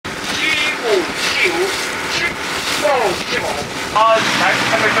啊，来，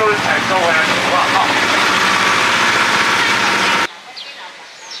他们都采收回来，好不好？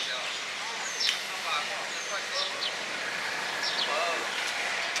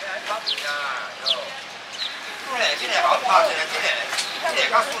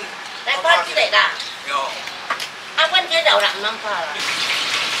来拍这个啦。有。啊，阮这老人拢拍啦。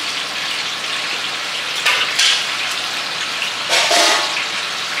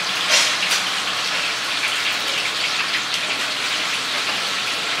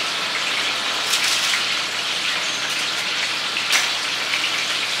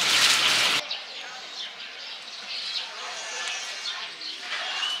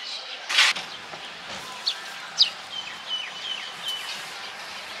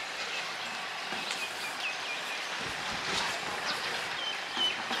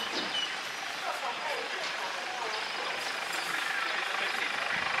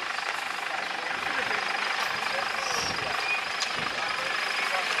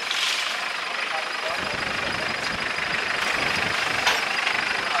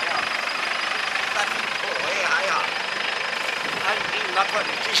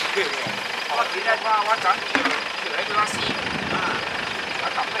我今日我昨叫迄个死，我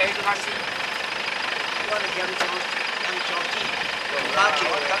搭配迄个死，我嚟盐烧鸡，我叫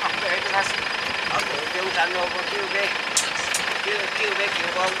我搭配迄个死，我叫中山路我叫咩？叫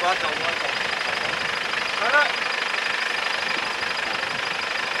我做。好啦，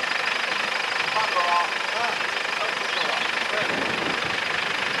放过啊，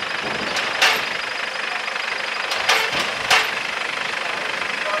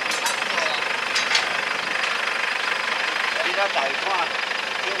大看，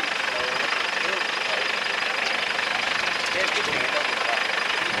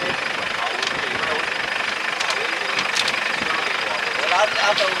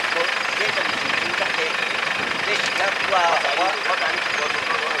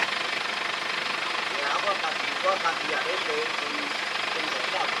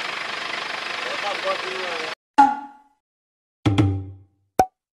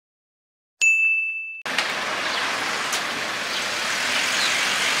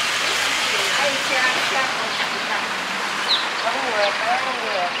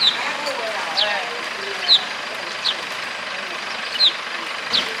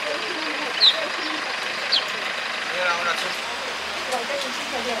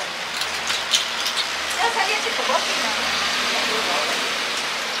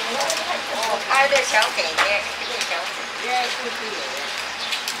开的小给的，这个小给的，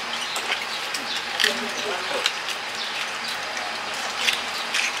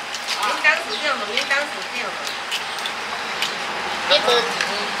应当死掉嘛，应当死掉嘛。你无钱，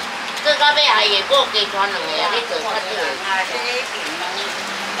这到尾还会过加传两个啊，你做较少。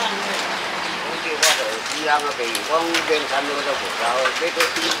我就伊人啊，譬如讲梁山路都无够，你个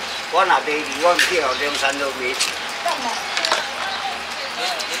我若第二，我唔叫梁山路面。你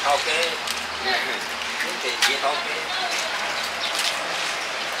头家，你第二头家。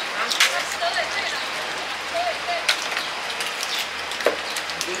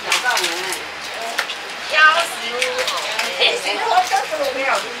你找到没？要死我！没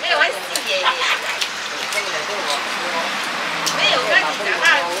有关系耶。没有跟你讲到。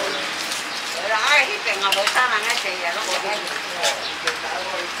哎，迄边也无啥人爱坐啊，拢无爱坐。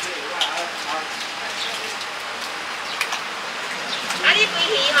啊，你规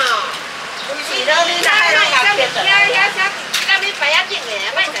鱼吼，规鱼了你哪拢夹别的？遐你摆遐顶的，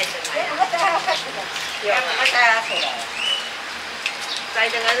莫在上来。我带下出来。我带下出来。在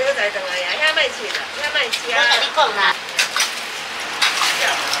上来就在上来呀，遐莫去啦，遐莫吃。我甲你讲啦。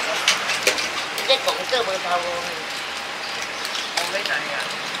你这讲这无头无尾。我要知呀。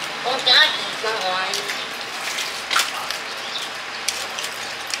我今日2个碗。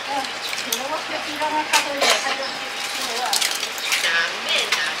我这地方我看到有看到有啊。哪面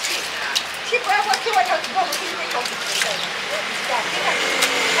哪去啊？去不要我去我条子我去那条子的。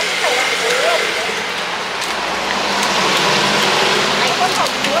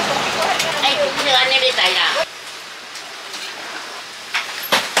哎，你这安尼要知啦？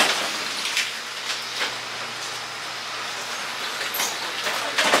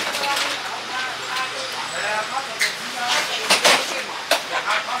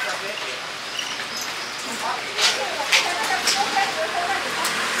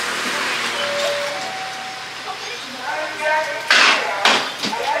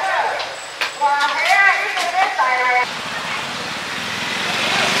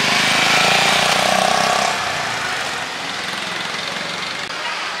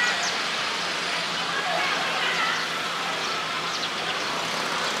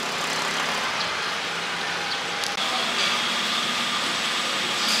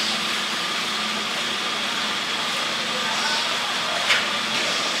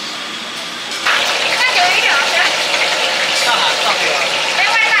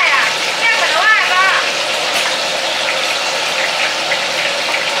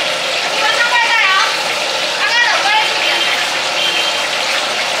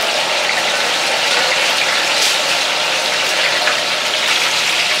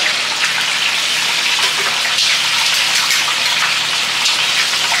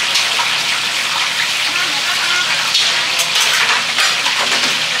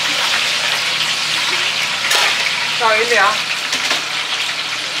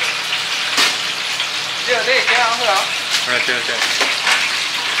好啊。哎，对对。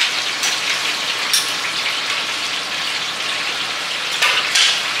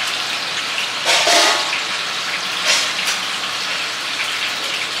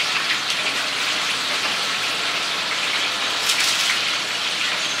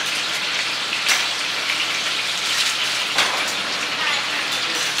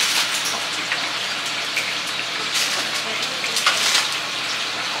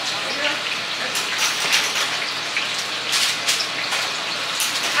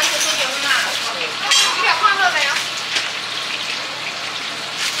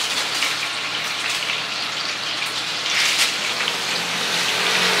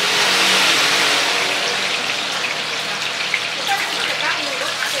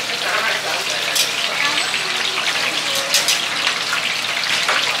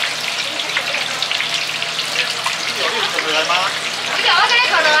你有我跟你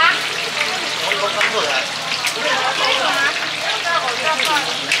可乐啊？我刚过来。